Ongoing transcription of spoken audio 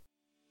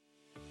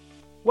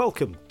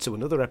Welcome to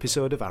another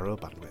episode of Arrow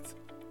Bandwidth,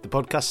 the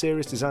podcast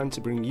series designed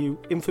to bring you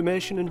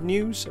information and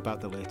news about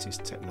the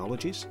latest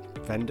technologies,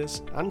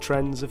 vendors and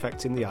trends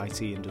affecting the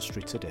IT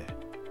industry today.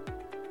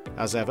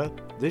 As ever,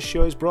 this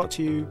show is brought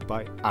to you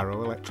by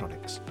Arrow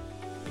Electronics.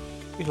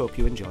 We hope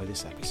you enjoy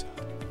this episode.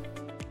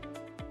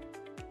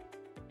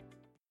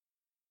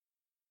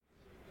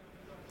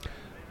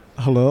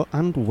 Hello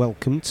and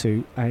welcome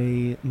to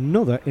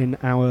another in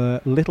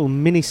our little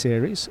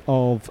mini-series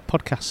of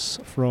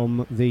podcasts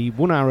from the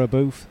One Arrow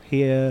booth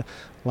here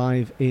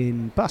live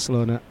in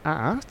Barcelona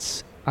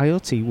at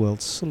IoT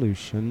World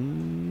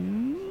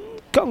Solution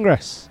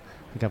Congress.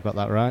 I think I've got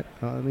that right.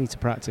 I need to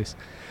practice.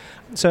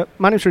 So,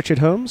 my name's Richard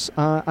Holmes.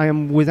 I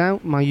am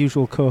without my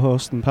usual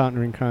co-host and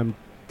partner in crime,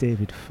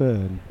 David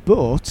Fern.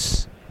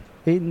 But,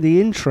 in the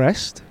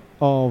interest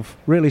of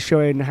really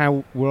showing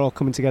how we're all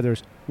coming together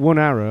as One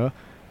Arrow,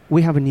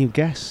 we have a new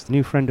guest, a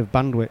new friend of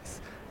Bandwidth,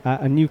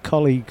 a new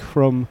colleague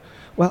from,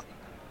 well,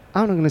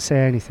 I'm not going to say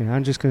anything.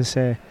 I'm just going to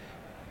say,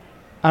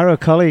 Arrow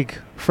colleague,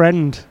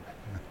 friend.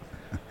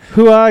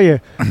 Who are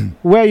you?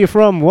 Where are you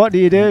from? What do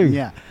you do?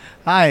 Yeah.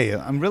 Hi,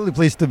 I'm really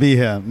pleased to be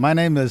here. My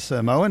name is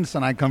Mogens,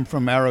 and I come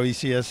from Arrow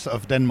ECS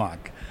of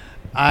Denmark.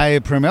 I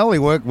primarily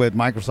work with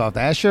Microsoft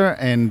Azure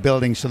and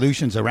building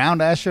solutions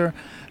around Azure.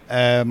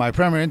 My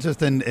primary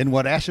interest in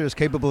what Azure is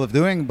capable of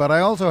doing, but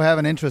I also have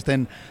an interest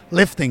in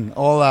lifting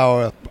all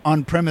our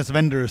on-premise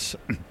vendors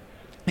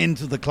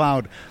into the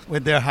cloud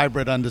with their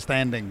hybrid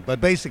understanding. But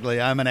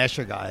basically, I'm an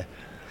Azure guy.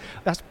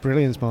 That's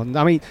brilliant, man.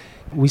 I mean,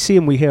 we see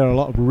and we hear a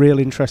lot of real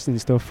interesting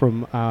stuff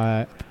from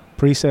our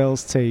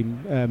pre-sales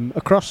team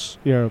across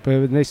Europe.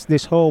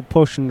 This whole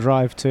push and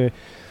drive to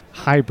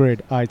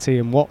hybrid IT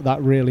and what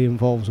that really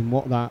involves and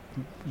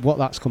what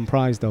that's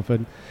comprised of.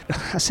 And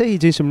I say you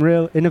do some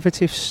real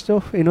innovative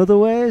stuff in other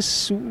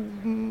ways.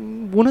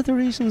 One of the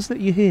reasons that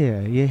you're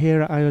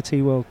here at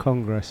IoT World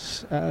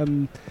Congress,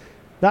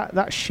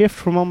 that shift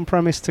from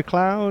on-premise to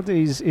cloud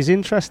is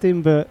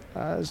interesting, but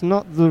it's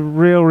not the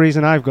real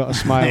reason I've got a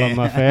smile on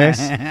my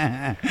face.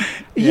 Yeah.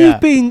 You've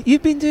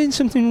been doing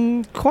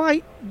something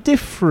quite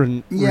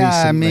different recently.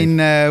 I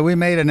mean, we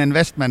made an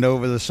investment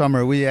over the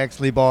summer. We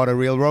actually bought a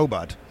real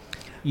robot.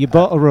 You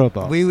bought a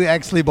robot? We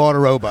actually bought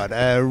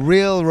a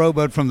real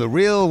robot from the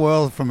real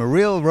world, from a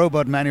real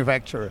robot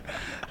manufacturer,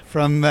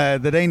 from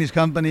the Danish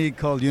company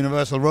called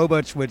Universal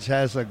Robots, which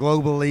has a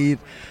global lead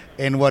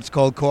in what's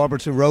called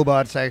cooperative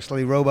robots,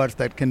 actually robots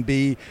that can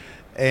be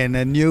in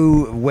a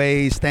new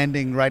way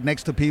standing right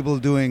next to people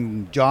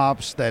doing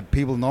jobs that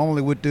people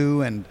normally would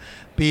do and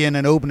be in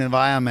an open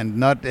environment,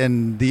 not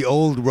in the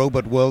old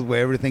robot world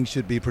where everything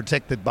should be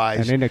protected by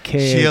and in a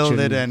cage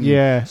shielded and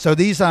yeah. So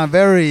these are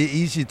very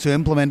easy to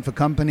implement for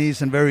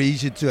companies and very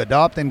easy to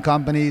adopt in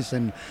companies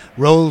and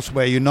roles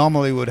where you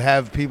normally would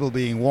have people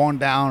being worn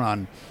down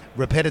on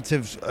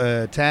repetitive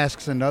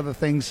tasks and other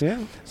things.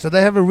 Yeah. So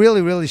they have a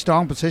really, really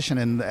strong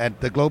position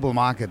at the global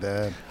market.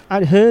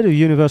 I'd heard of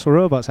Universal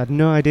Robots. I had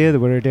no idea they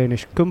were a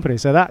Danish company.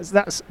 So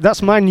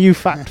that's my new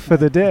fact for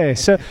the day.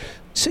 So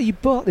you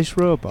bought this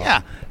robot.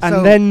 Yeah. And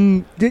so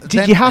then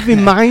did you have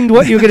in mind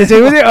what you were going to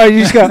do with it, or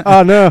you just go,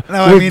 oh no,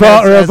 we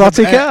bought a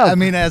robotic arm? I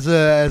mean, as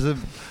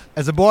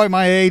a boy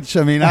my age,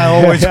 I mean, I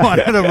always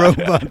wanted a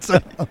robot. So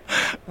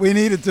we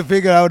needed to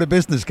figure out a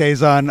business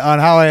case on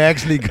how I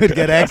actually could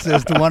get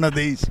access to one of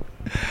these.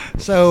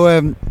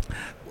 So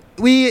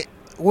we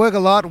work a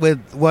lot with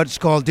what's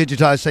called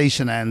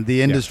digitization and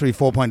the Industry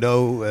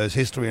 4.0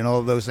 history and all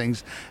of those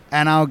things.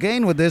 And our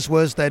gain with this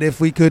was that if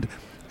we could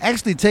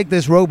actually take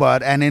this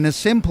robot and in a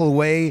simple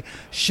way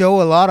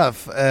show a lot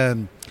of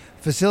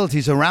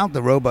facilities around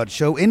the robot,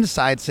 show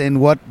insights in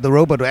what the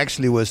robot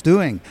actually was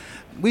doing.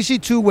 We see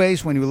two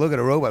ways when we look at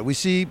a robot. We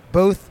see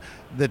both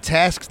the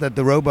tasks that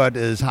the robot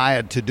is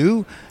hired to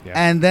do,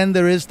 and then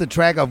there is the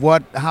track of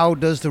how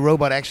does the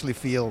robot actually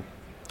feel.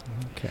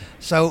 Okay.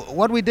 So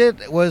what we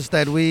did was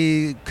that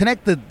we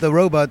connected the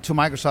robot to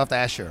Microsoft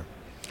Azure.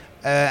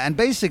 And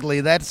basically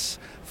that's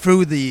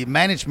through the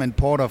management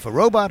port of a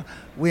robot.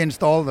 We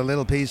installed a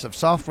little piece of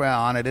software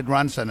on it. It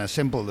runs on a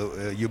simple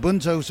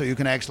Ubuntu, so you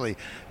can actually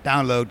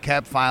download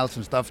CAP files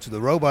and stuff to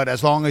the robot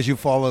as long as you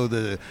follow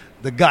the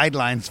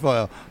guidelines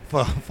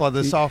for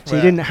the software. So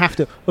you didn't have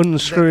to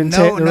unscrew and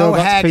take the robot no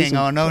hacking piece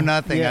or no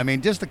nothing. Yeah. I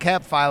mean, just a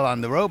CAP file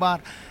on the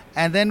robot.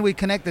 And then we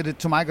connected it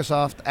to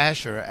Microsoft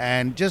Azure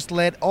and just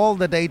let all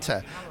the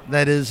data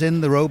that is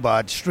in the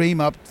robot stream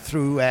up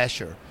through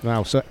Azure.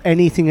 Wow, so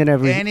anything and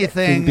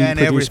everything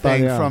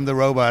from the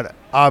robot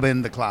up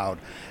in the cloud.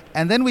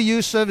 And then we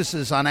use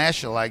services on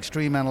Azure like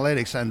Stream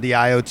Analytics and the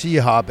IoT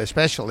Hub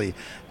especially,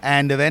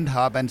 and Event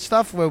Hub and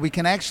stuff where we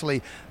can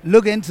actually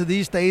look into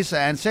these data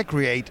and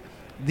segregate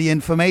the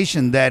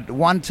information that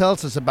one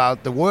tells us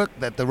about the work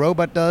that the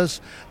robot does,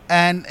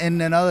 and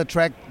in another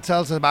track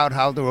tells us about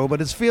how the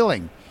robot is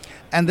feeling.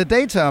 And the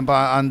data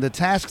on the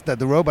tasks that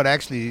the robot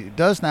actually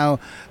does now,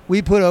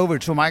 we put over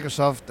to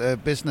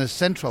Microsoft Business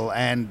Central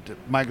and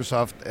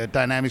Microsoft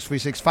Dynamics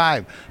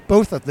 365,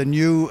 both of the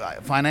new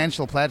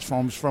financial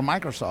platforms from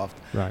Microsoft,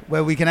 right,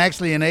 where we can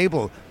actually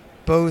enable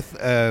both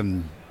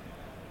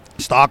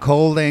stock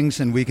holdings,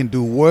 and we can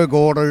do work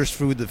orders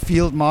through the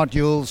field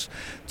modules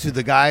to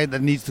the guy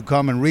that needs to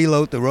come and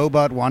reload the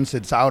robot once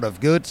it's out of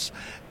goods.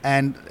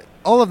 And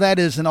all of that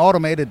is an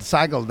automated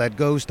cycle that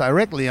goes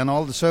directly on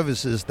all the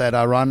services that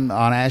are run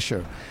on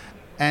Azure.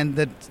 And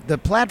the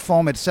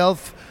platform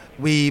itself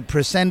we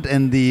present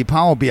in the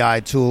Power BI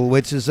tool,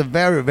 which is a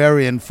very,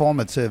 very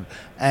informative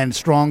and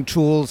strong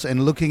tools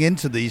in looking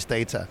into these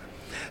data.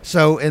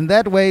 So in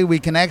that way, we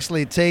can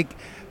actually take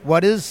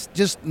what is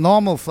just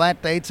normal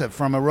flat data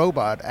from a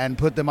robot and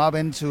put them up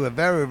into a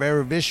very,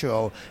 very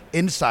visual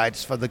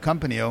insights for the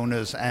company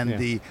owners and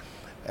the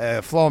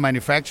floor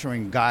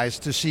manufacturing guys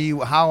to see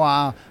how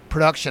our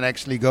production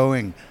actually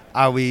going.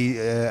 Are we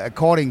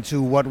according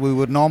to what we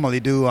would normally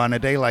do on a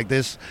day like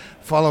this,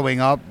 following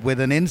up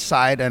with an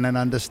insight and an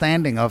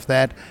understanding of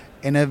that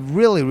in a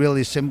really,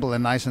 really simple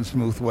and nice and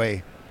smooth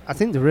way. I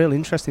think the real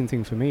interesting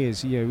thing for me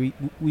is,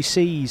 we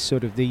see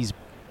sort of these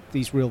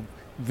real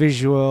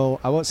visual,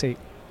 I won't say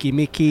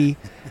gimmicky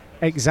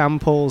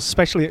examples,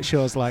 especially at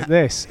shows like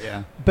this.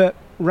 But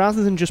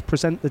rather than just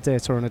present the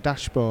data on a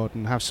dashboard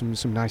and have some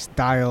nice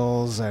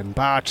dials and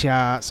bar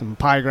charts and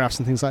pie graphs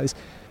and things like this,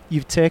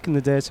 you've taken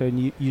the data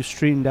and you've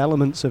streamed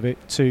elements of it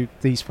to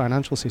these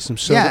financial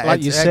systems. So that,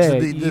 like you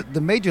say,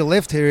 the major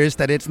lift here is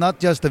that it's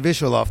not just a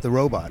visual of the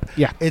robot.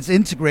 It's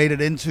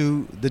integrated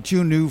into the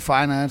two new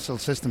financial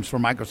systems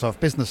from Microsoft,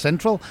 Business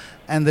Central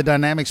and the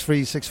Dynamics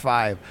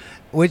 365,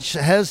 which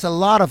has a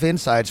lot of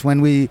insights.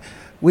 When we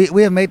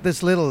have made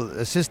this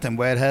little system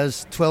where it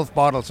has 12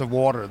 bottles of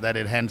water that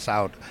it hands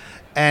out.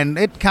 And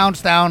it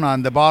counts down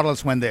on the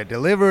bottles when they're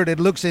delivered. It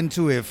looks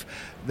into if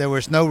there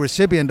was no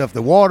recipient of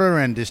the water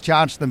and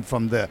discharged them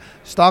from the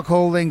stock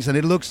holdings. And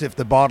it looks if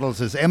the bottles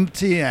is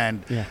empty,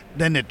 and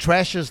then it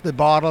trashes the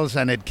bottles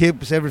and it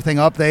keeps everything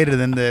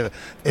updated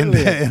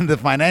in the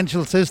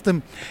financial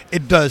system.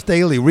 It does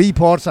daily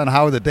reports on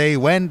how the day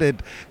went.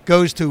 It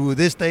goes to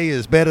this day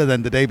is better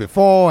than the day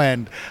before,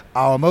 and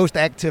our most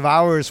active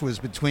hours was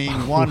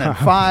between 1 and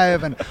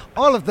 5, and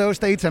all of those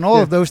dates and all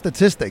of those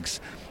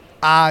statistics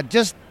are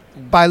just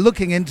by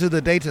looking into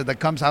the data that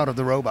comes out of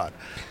the robot,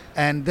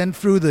 and then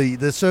through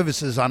the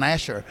services on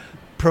Azure,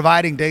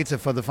 providing data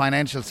for the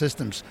financial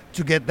systems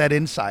to get that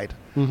insight.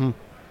 Mm-hmm.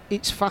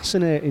 It's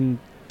fascinating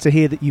to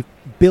hear that you've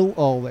built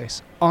all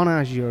this on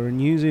Azure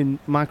and using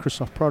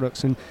Microsoft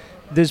products, and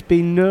there's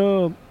been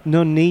no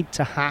need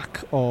to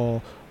hack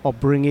or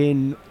bring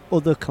in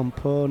other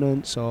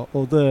components or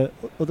other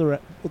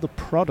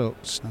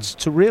products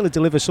to really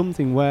deliver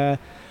something where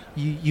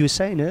you were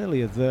saying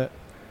earlier that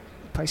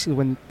basically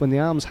when the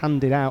arm's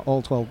handed out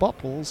all 12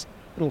 bottles,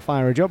 it'll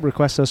fire a job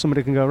request so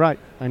somebody can go, right,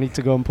 I need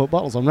to go and put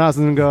bottles on,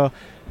 rather than go,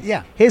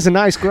 here's a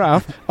nice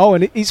graph,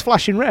 and it's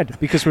flashing red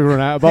because we run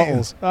out of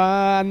bottles.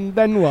 And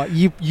then what?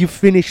 You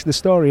finish the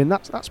story, and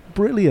that's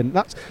brilliant.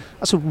 That's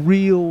a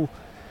real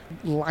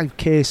live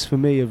case for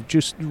me of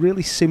just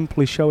really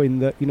simply showing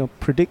that,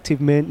 predictive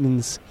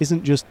maintenance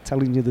isn't just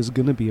telling you there's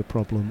going to be a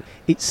problem.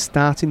 It's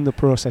starting the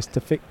process to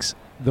fix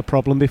the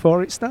problem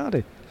before it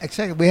started.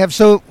 Exactly. We have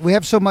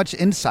so much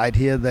insight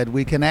here that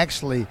we can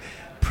actually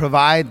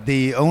provide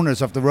the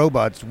owners of the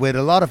robots with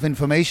a lot of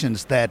information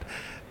that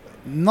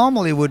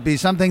normally would be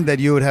something that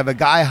you would have a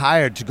guy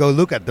hired to go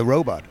look at the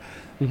robot.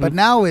 Mm-hmm. But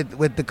now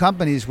with the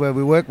companies where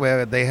we work,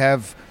 where they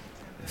have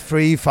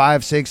 3,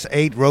 5, 6,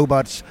 8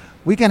 robots,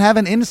 we can have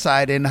an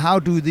insight in how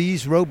do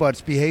these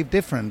robots behave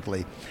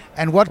differently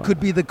and what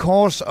could be the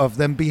cause of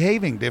them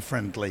behaving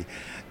differently.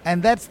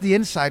 And that's the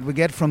insight we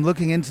get from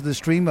looking into the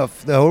stream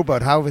of the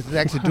robot, how it's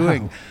actually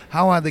doing.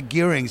 How are the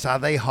gearings? Are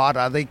they hot?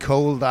 Are they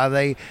cold? Are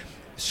they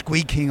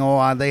squeaking,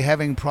 or are they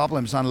having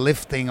problems on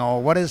lifting,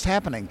 or what is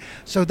happening?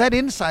 So that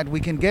insight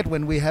we can get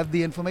when we have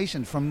the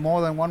information from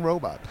more than one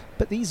robot.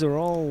 But these are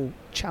all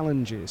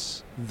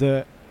challenges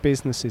that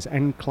businesses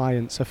and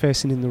clients are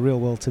facing in the real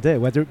world today,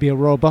 whether it be a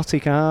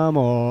robotic arm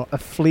or a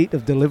fleet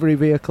of delivery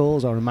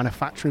vehicles or a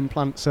manufacturing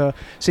plant. So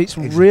it's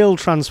real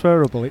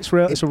transferable. It's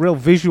a real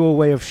visual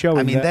way of showing.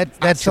 I mean,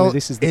 that's all.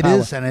 This is the power.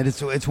 Is, and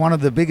it's one of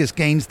the biggest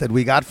gains that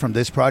we got from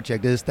this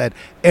project is that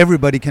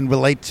everybody can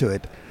relate to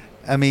it.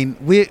 I mean,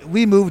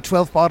 we moved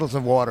 12 bottles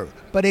of water,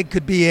 but it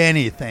could be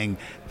anything,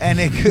 and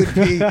it could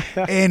be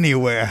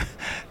anywhere.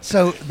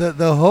 So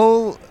the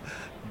whole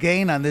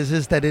gain on this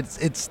is that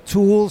it's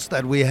tools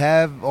that we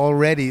have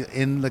already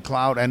in the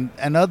cloud, and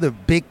another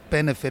big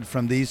benefit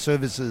from these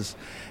services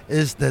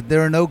is that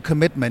there are no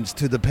commitments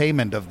to the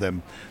payment of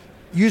them.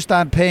 You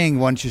start paying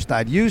once you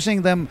start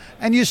using them,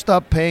 and you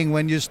stop paying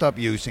when you stop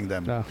using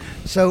them. No.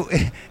 So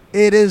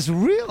it is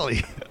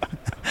really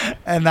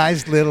a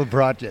nice little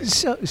project.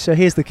 So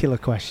here's the killer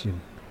question.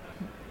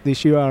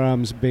 This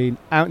URM's been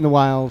out in the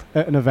wild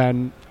at an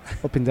event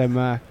up in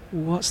Denmark.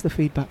 What's the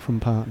feedback from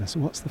partners?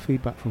 What's the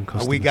feedback from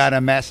customers? We got a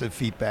massive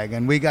feedback,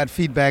 and we got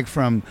feedback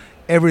from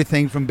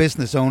everything from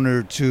business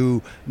owner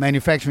to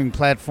manufacturing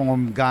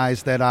platform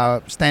guys that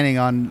are standing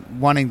on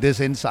wanting this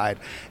insight,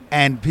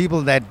 and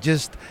people that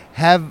just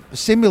have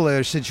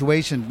similar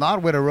situations,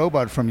 not with a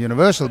robot from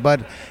Universal,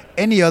 but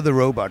any other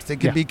robots. They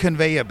could Yeah. be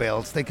conveyor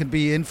belts. They could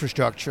be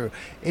infrastructure.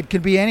 It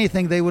could be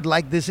anything they would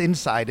like this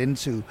insight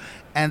into.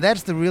 And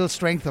that's the real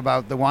strength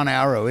about the One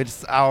Arrow.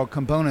 It's our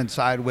component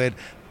side with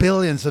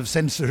billions of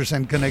sensors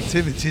and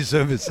connectivity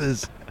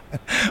services.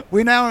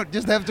 We now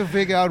just have to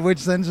figure out which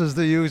sensors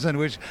to use and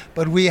which,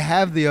 but we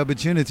have the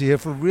opportunity here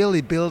for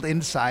really build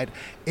insight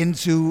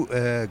into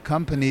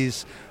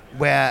companies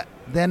where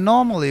there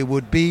normally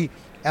would be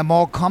a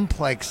more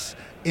complex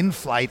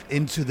in-flight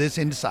into this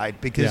insight,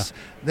 because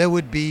there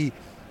would be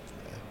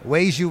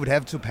ways you would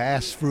have to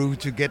pass through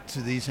to get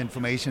to these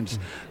informations.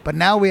 But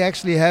now we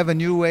actually have a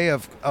new way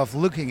of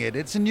looking at it.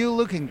 It's a new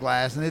looking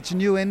glass, and it's a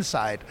new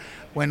insight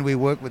when we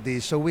work with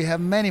these. So we have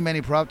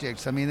many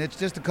projects. I mean, it's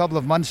just a couple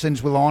of months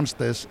since we launched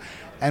this,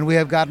 and we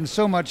have gotten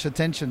so much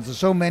attention to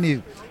so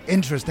many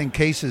interesting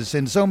cases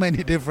in so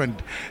many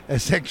different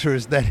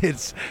sectors that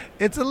it's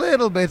a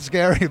little bit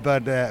scary,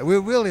 but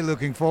we're really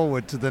looking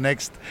forward to the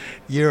next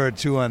year or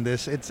two on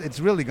this. It's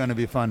really going to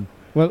be fun.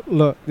 Well,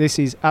 look, this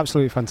is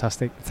absolutely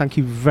fantastic. Thank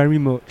you very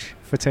much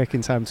for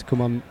taking time to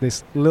come on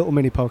this little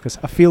mini podcast.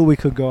 I feel we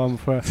could go on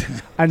for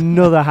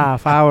another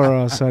half hour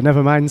or so,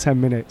 never mind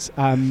 10 minutes.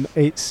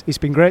 It's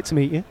been great to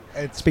meet you.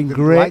 It's been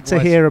great to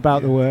hear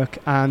about the work,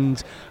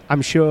 and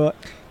I'm sure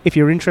if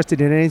you're interested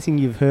in anything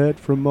you've heard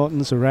from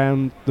Mortens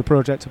around the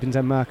project up in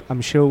Denmark,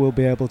 I'm sure we'll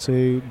be able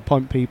to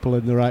point people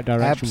in the right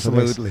direction for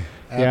this.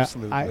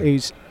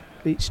 Absolutely.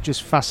 It's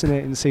just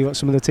fascinating to see what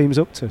some of the team's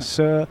up to.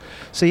 So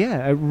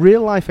yeah, a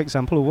real life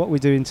example of what we're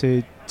doing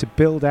to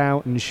build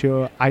out and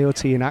show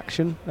IoT in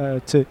action,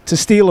 to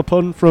steal a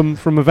pun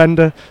from a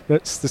vendor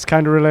that's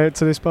kind of related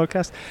to this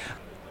podcast.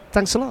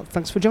 Thanks a lot.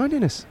 Thanks for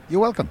joining us.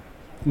 You're welcome.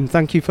 And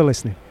thank you for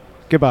listening.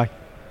 Goodbye.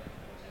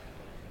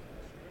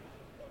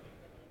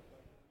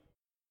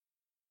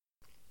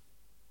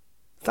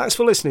 Thanks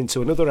for listening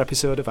to another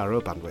episode of Arrow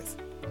Bandwidth.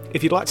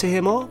 If you'd like to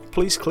hear more,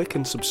 please click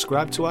and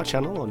subscribe to our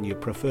channel on your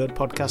preferred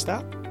podcast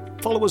app,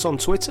 follow us on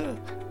Twitter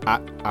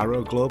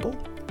 @ArrowGlobal,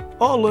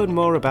 or learn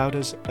more about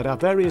us at our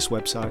various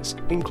websites,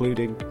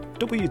 including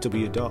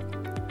www.arrow.com.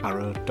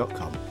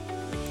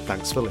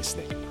 Thanks for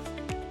listening.